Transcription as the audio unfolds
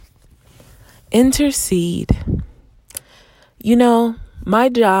Intercede. You know, my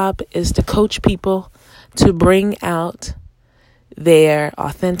job is to coach people to bring out their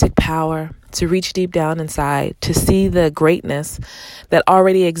authentic power, to reach deep down inside, to see the greatness that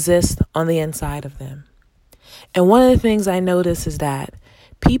already exists on the inside of them. And one of the things I notice is that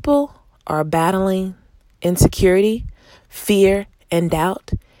people are battling insecurity, fear, and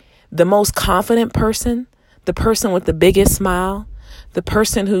doubt. The most confident person, the person with the biggest smile, the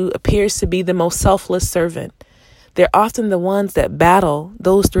person who appears to be the most selfless servant, they're often the ones that battle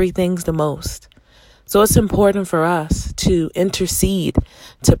those three things the most. So it's important for us to intercede,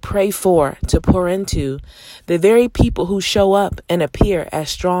 to pray for, to pour into the very people who show up and appear as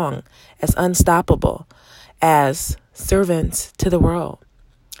strong, as unstoppable, as servants to the world.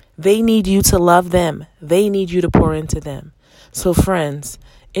 They need you to love them. They need you to pour into them. So friends,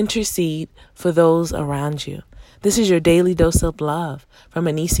 intercede for those around you. This is your daily dose of love from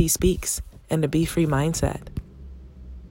Intercede Speaks and the Be Free Mindset.